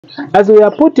As we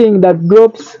are putting the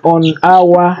drops on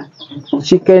our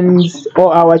chickens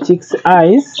or our chicks'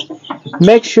 eyes,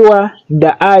 make sure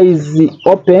the eye is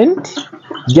opened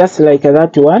just like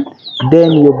that one.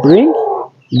 Then you bring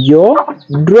your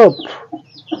drop,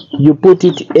 you put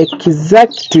it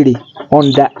exactly on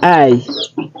the eye,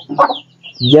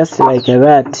 just like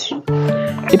that.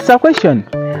 It's a question: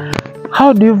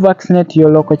 how do you vaccinate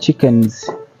your local chickens,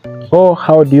 or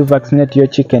how do you vaccinate your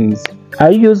chickens? Are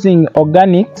you using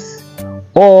organics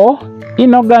or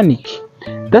inorganic?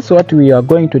 That's what we are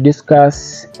going to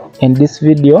discuss in this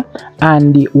video,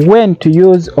 and when to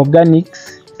use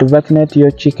organics to vaccinate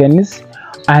your chickens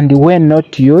and when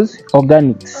not to use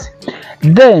organics.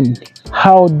 Then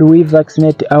how do we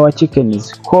vaccinate our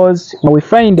chickens? Because we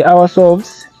find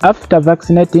ourselves after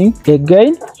vaccinating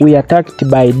again we are attacked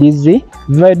by these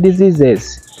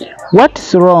diseases.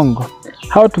 What's wrong?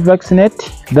 How to vaccinate?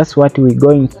 That's what we're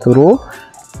going through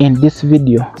in this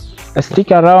video.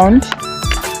 Stick around.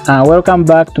 Welcome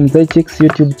back to Mzee Chicks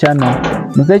YouTube channel.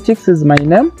 Mzee Chicks is my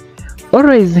name.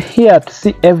 Always here to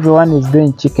see everyone is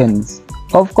doing chickens.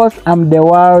 Of course, I'm the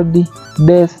world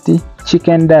best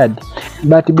chicken dad.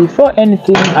 But before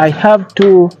anything, I have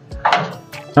two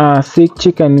sick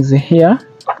chickens here.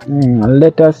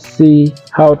 Let us see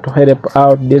how to help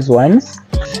out these ones.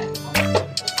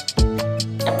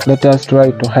 Let us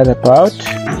try to help out.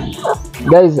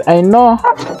 Guys, I know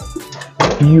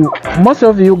most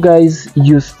of you guys,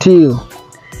 you still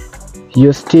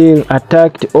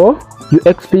attacked, or you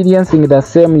experiencing the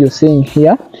same. You're seeing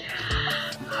here,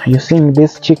 you're seeing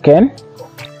this chicken,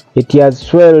 it has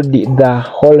swelled the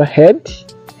whole head.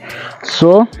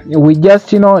 So we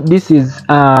just, this is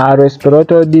a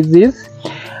respiratory disease,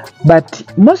 but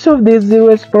most of these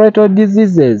respiratory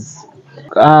diseases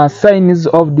are signs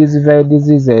of these very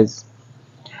diseases.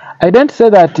 I don't say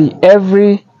that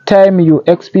every time you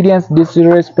experience these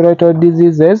respiratory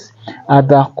diseases,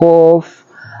 the cough,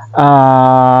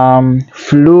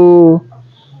 flu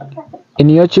in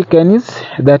your chickens,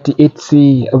 that it's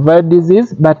a viral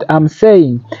disease, but I'm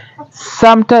saying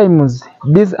sometimes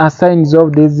these are signs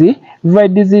of these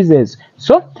viral diseases.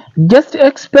 So just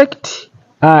expect,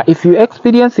 if you're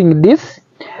experiencing this,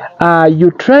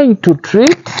 you're trying to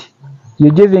treat,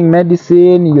 you're giving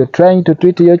medicine, you're trying to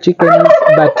treat your chickens,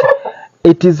 but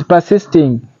it is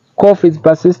persisting. Cough is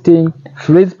persisting,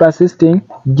 flu is persisting,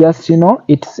 just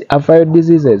it's a viral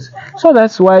diseases. So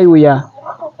that's why we are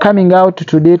coming out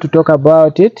today to talk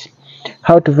about it,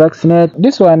 how to vaccinate.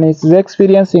 This one is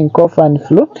experiencing cough and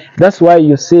flu. That's why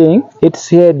you're seeing its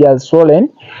head has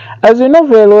swollen. As you know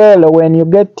very well, when you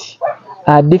get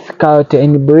difficult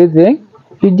in breathing,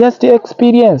 you just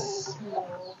experience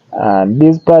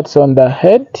these parts on the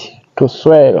head to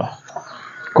swell,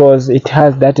 because it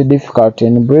has that difficulty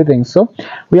in breathing. So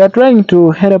we are trying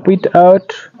to help it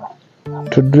out,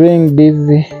 to drink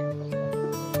this,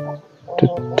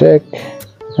 to take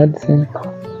medicine.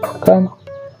 Come.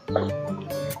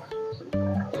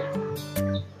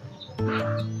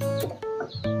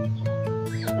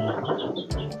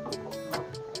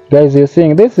 Guys, you're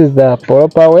seeing this is the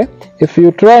proper way. If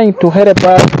you're trying to help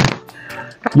out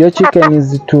your chicken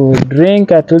is to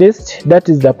drink, at least that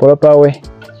is the proper way.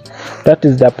 That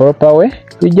is the proper way.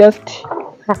 You just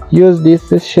use this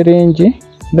syringe,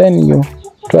 then you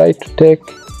try to take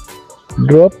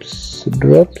drops.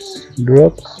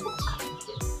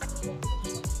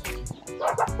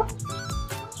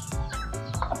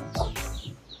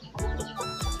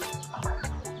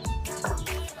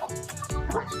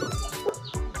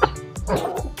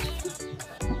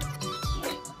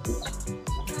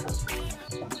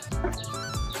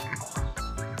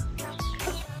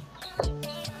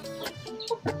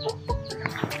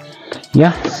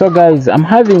 Yeah, so guys, I'm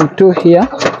having two here.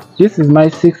 This is my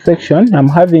sixth section. I'm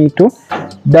having two.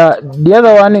 The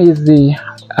other one is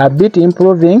a bit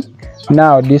improving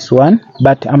now, this one,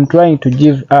 but I'm trying to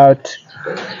give out.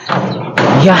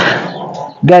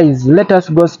 Yeah, guys, let us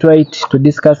go straight to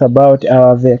discuss about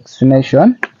our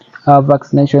vaccination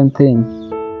thing.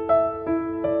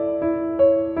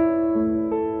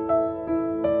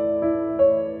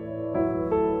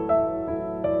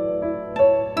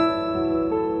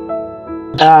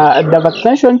 The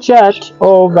vaccination chart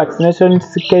or vaccination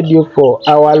schedule for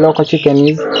our local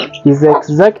chickens is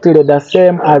exactly the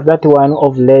same as that one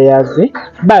of layers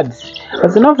birds.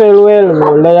 As you know very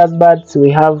well, layers birds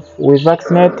we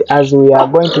vaccinate as we are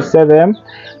going to save them.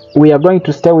 We are going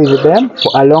to stay with them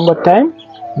for a longer time.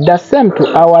 The same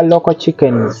to our local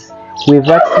chickens. We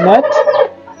vaccinate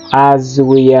as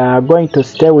we are going to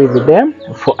stay with them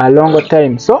for a longer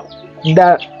time. So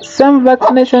the same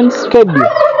vaccination schedule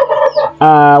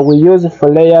we use for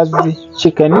layers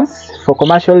chickens. For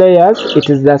commercial layers, it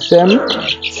is the same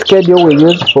schedule we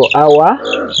use for our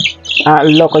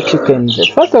local chickens.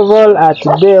 First of all, at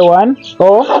day 1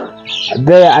 or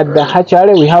there at the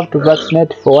hatchery, we have to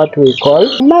vaccinate for what we call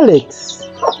Malex.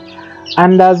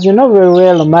 And as you know very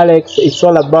well, Malex, it's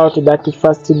all about that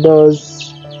first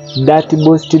dose, that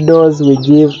boost dose we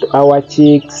give to our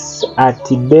chicks at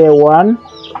day 1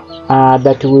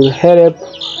 that will help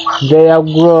their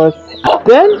growth.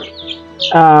 Then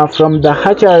from the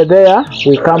hatchery there,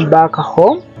 we come back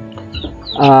home,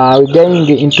 going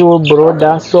into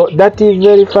brooder. So that is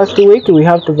very first week we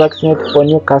have to vaccinate for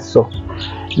Newcastle.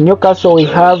 Newcastle, we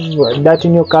have that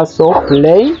Newcastle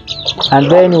plain, and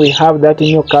then we have that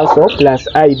Newcastle plus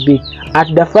IB.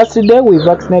 At the first day we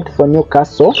vaccinate for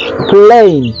Newcastle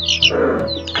plain.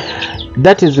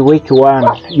 That is week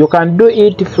 1. You can do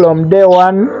it from day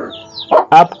 1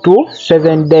 up to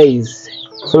 7 days.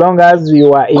 So long as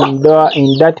you are in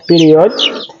that period,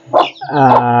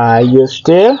 you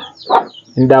still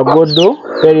in the good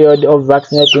period of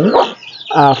vaccinating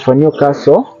for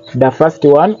Newcastle, the first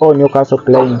one, or Newcastle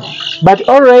plain. But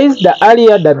always the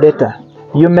earlier the better.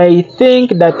 You may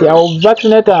think that I will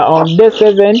vaccinate on day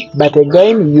 7, but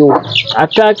again you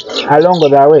attacked along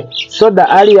the way. So the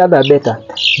earlier the better.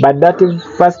 But that is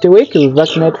first week we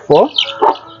vaccinate for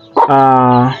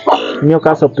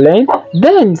Newcastle plain.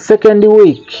 Then second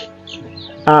week,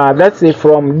 that's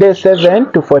from day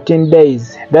 7 to 14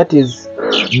 days. That is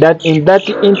that in that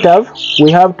interval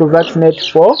we have to vaccinate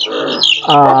for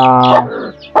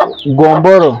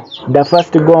Gomboro, the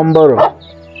first Gomboro.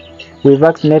 We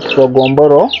vaccinate for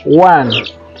Gomboro 1.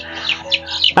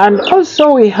 And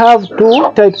also we have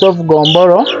 2 types of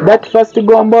Gomboro. That first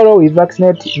Gomboro, we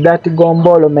vaccinate that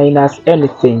Gomboro minus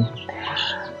anything.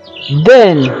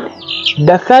 Then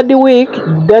the third week,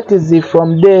 that is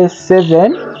from day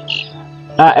 7,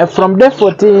 from day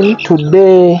 14 to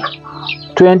day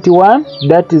 21,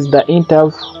 that is the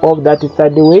interval of that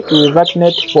third week, we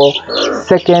vaccinate for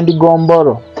second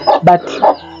Gomboro. But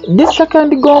this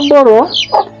second Gomboro,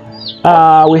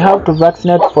 we have to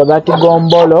vaccinate for that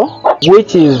Gomboro,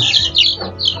 which is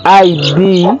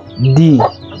IBD.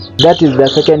 That is the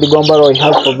second Gomboro we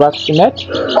have to vaccinate.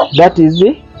 That is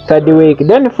the third week.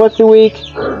 Then fourth week,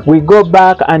 we go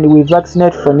back and we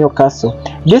vaccinate for Newcastle.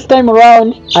 This time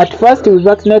around, at first we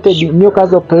vaccinated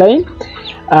Newcastle plain.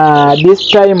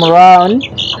 This time around,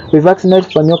 we vaccinate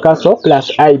for Newcastle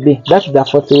plus IB. That's the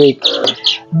fourth week.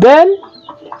 Then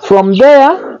from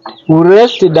there, we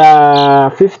rest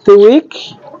the fifth week.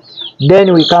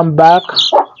 Then we come back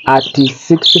at the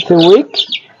sixth week.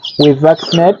 We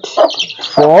vaccinate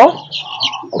for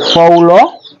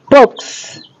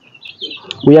fowlpox.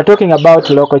 We are talking about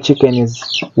local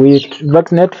chickens. We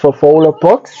vaccinate for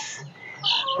fowlpox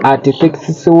at the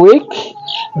sixth week.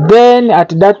 Then at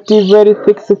that very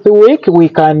sixth week, we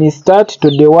can start to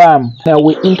deworm. Now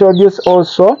we introduce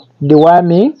also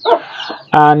deworming,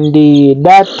 and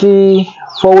that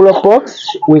fowlpox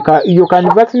you can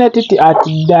vaccinate it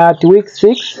at week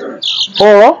 6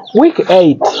 or week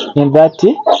 8 in that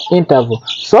interval.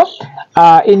 So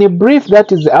in a brief,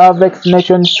 that is our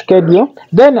vaccination schedule.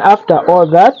 Then after all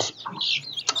that,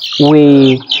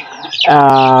 we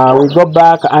go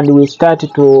back and we start to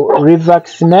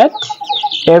revaccinate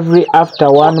every after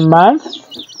 1 month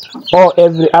or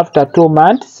every after 2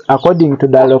 months according to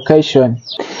the location.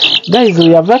 Guys,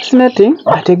 we are vaccinating,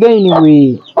 but again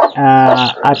we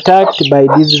are attacked by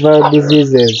these viral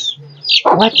diseases.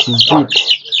 What is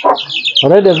it?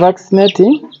 Already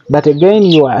vaccinating, but again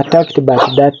you are attacked by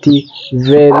that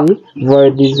very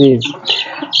viral disease.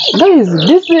 Guys,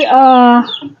 these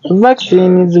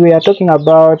vaccines we are talking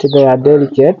about, they are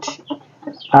delicate.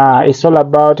 It's all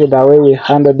about the way we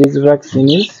handle these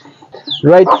vaccines,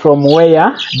 right from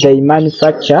where they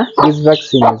manufacture these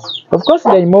vaccines. Of course,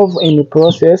 they move in the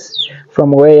process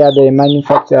from where they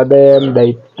manufacture them,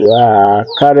 they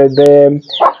carry them,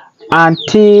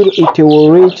 until it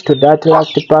will reach to that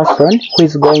last person who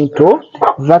is going to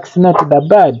vaccinate the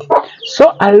bird.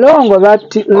 So along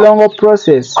that longer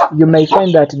process, you may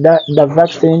find that the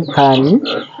vaccine can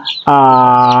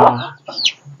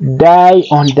die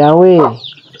on the way.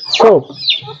 So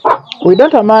we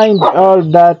don't mind all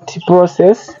that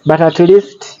process, but at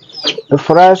least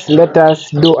for us, let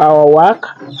us do our work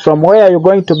from where you're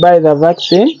going to buy the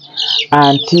vaccine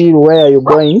until where you're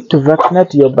going to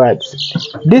vaccinate your birds.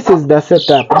 This is the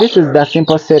setup. This is the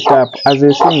simple setup as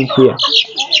you're seeing here.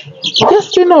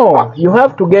 Just you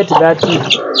have to get that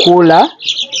cooler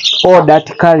or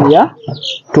that carrier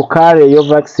to carry your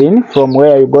vaccine from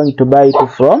where you're going to buy it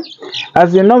from.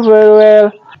 As you know very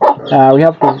well, we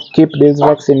have to keep these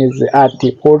vaccines at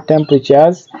cool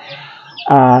temperatures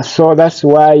So that's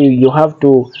why you have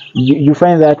to, you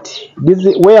find that this,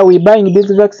 where we buying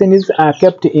these vaccines are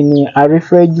kept in a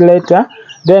refrigerator.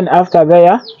 Then after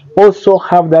there, also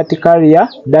have that carrier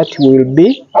that will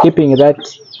be keeping that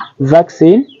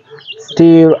vaccine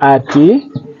still at the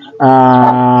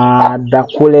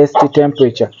coolest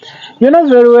temperature. You know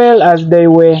very well, as they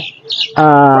were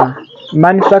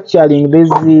manufacturing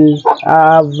these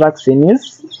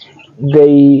vaccines,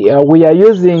 we are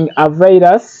using a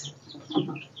virus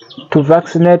to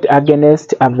vaccinate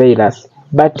against a virus.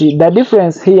 But the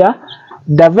difference here,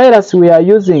 the virus we are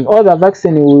using, or the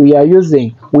vaccine we are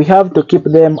using, we have to keep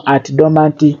them at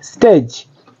dormant stage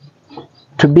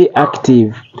to be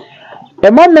active.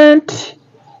 The moment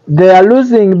they are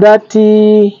losing that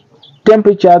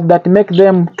temperature that make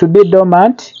them to be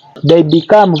dormant, they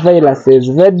become viruses,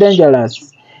 very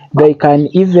dangerous. They can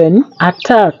even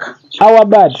attack our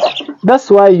birds. That's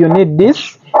why you need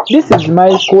this. This is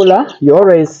my cooler. You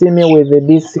always see me with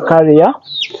this carrier.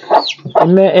 A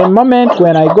moment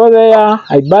when I go there,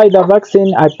 I buy the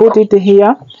vaccine, I put it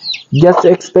here. Just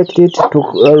expect it to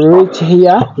reach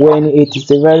here when it is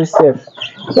very safe.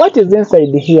 What is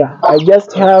inside here? I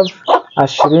just have a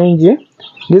syringe.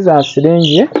 These are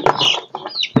syringe,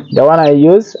 the one I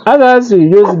use. Others will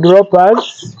use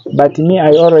droppers, but me,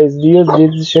 I always use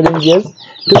these syringes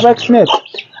to vaccinate.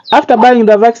 After buying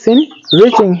the vaccine,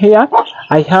 reaching here,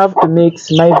 I have to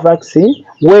mix my vaccine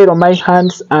while my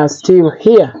hands are still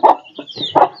here.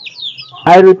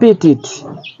 I repeat it.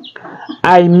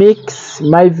 I mix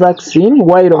my vaccine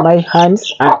while my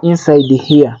hands are inside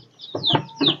here.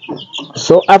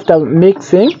 So after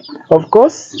mixing, of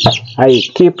course, I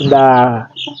keep the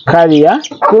carrier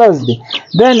closed.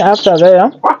 Then after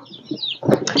there,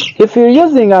 if you're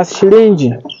using a syringe,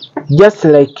 just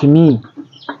like me,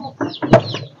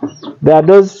 there are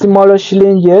those smaller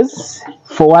syringes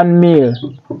for 1 ml.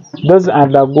 Those are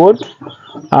the good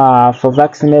for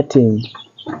vaccinating.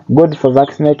 Good for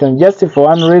vaccinating. Just for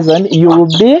one reason, you will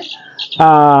be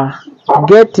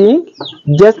getting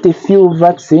just a few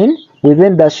vaccine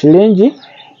within the syringe.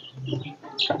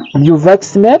 You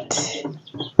vaccinate,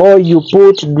 or you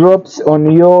put drops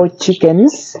on your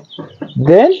chickens,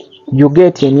 then you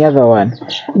get another one.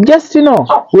 Just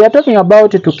we are talking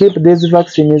about to keep these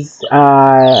vaccines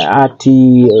at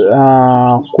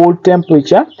cool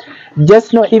temperature.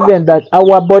 Just know even that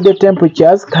our body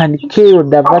temperatures can kill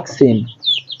the vaccine.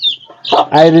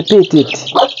 I repeat it.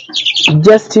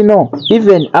 Just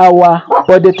even our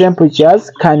body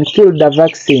temperatures can kill the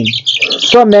vaccine.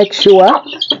 So make sure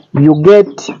you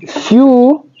get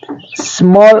few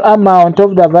small amount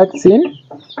of the vaccine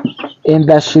in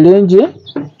the syringe.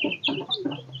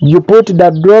 You put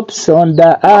the drops on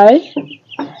the eye.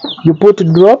 You put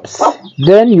drops,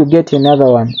 then you get another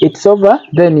one. It's over,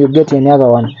 then you get another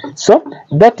one. So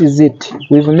that is it.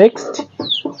 We've mixed.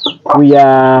 We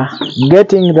are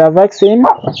getting the vaccine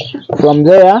from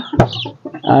there.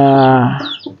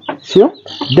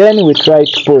 Then we try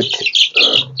to put.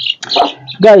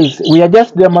 Guys, we are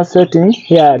just demonstrating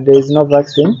here. There is no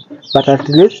vaccine, but at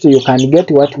least you can get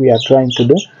what we are trying to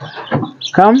do.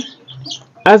 Come,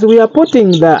 as we are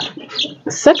putting the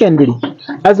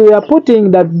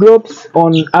drops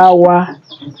on our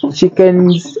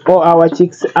chickens or our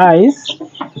chicks' eyes,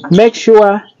 make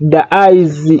sure the eye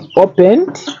is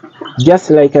opened, just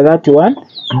like that one.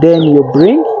 Then you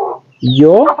bring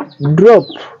your drop,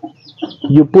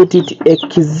 you put it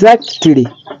exactly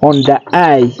on the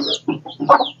eye,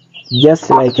 just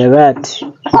like that.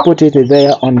 You put it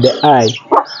there on the eye.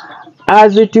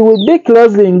 As it will be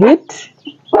closing it,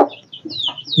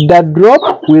 the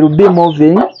drop will be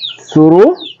moving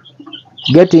through,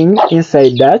 getting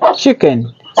inside that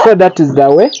chicken. So that is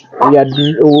the way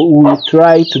we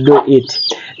try to do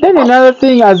it. Then another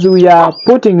thing, as we are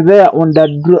putting there on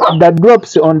the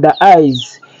drops on the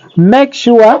eyes, make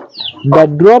sure the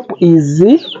drop is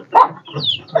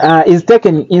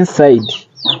taken inside,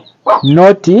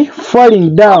 not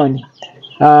falling down.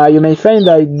 You may find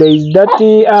that there is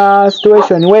that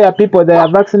situation where people, they are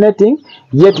vaccinating,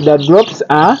 yet the drops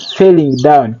are falling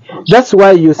down. That's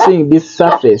why you're seeing this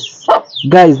surface.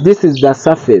 Guys, this is the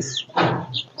surface.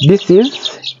 This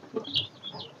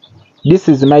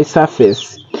is my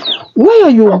surface. Where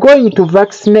are you going to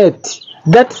vaccinate?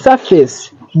 That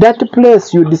surface, that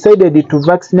place you decided to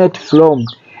vaccinate from,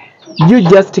 you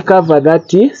just cover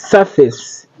that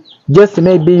surface. Just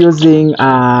maybe using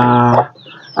a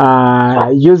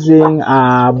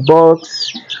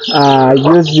box,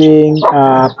 using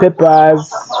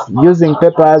papers, using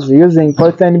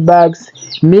polythene bags.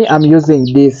 Me, I'm using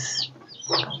this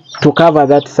to cover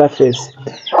that surface.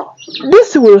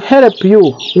 This will help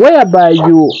you, whereby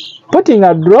you putting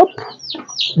a drop,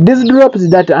 these drops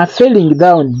that are falling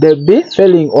down, they'll be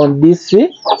falling on this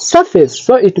surface,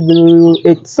 so it will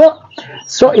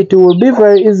be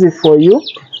very easy for you.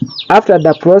 After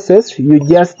the process, you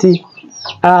just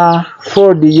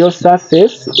fold your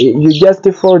surface, you just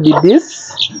fold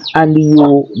this and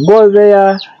you go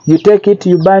there, you take it,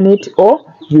 you burn it, or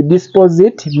you dispose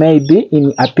it maybe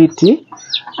in a pit,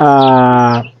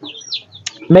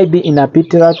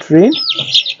 latrine.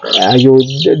 You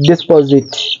dispose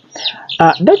it.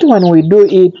 That one we do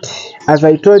it, as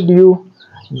I told you,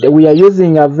 we are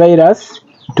using a virus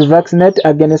to vaccinate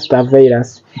against a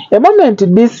virus. The moment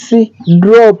this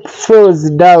drop falls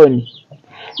down,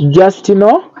 just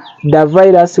the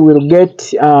virus will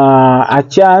get a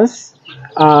chance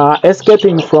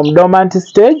escaping from dormant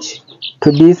stage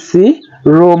to this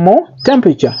room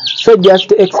temperature. So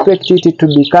just expect it to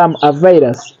become a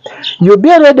virus. You'll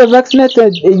be already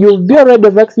vaccinated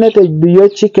your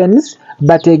chickens,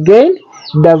 but again,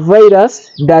 the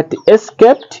virus that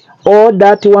escaped, or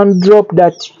that one drop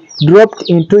that dropped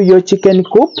into your chicken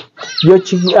coop, your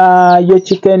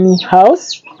chicken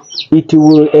house, it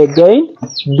will again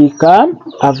become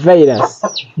a virus.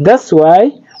 That's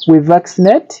why we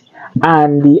vaccinate,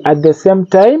 and at the same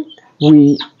time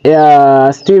we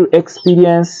still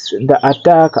experience the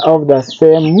attack of the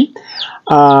same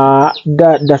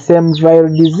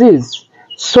viral disease.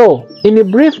 So in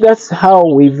brief, that's how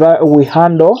we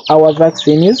handle our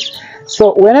vaccines.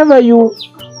 So whenever you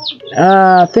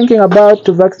thinking about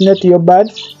to vaccinate your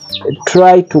birds,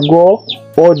 try to go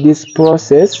all this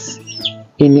process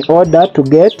in order to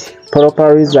get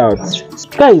proper results.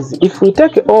 Guys, if we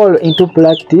take all into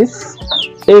practice,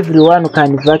 everyone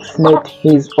can vaccinate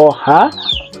his or her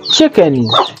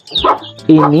chickens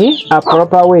in a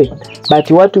proper way. But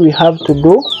what we have to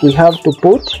do, we have to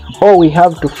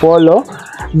follow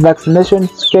vaccination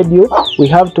schedule, we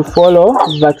have to follow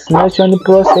vaccination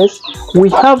process, we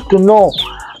have to know,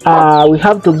 we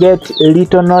have to get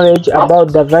little knowledge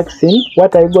about the vaccine.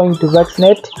 What are you going to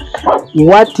vaccinate?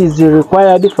 What is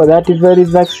required for that very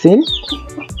vaccine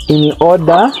in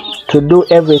order to do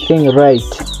everything right.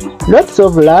 Lots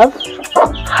of love.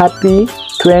 Happy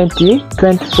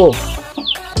 2024.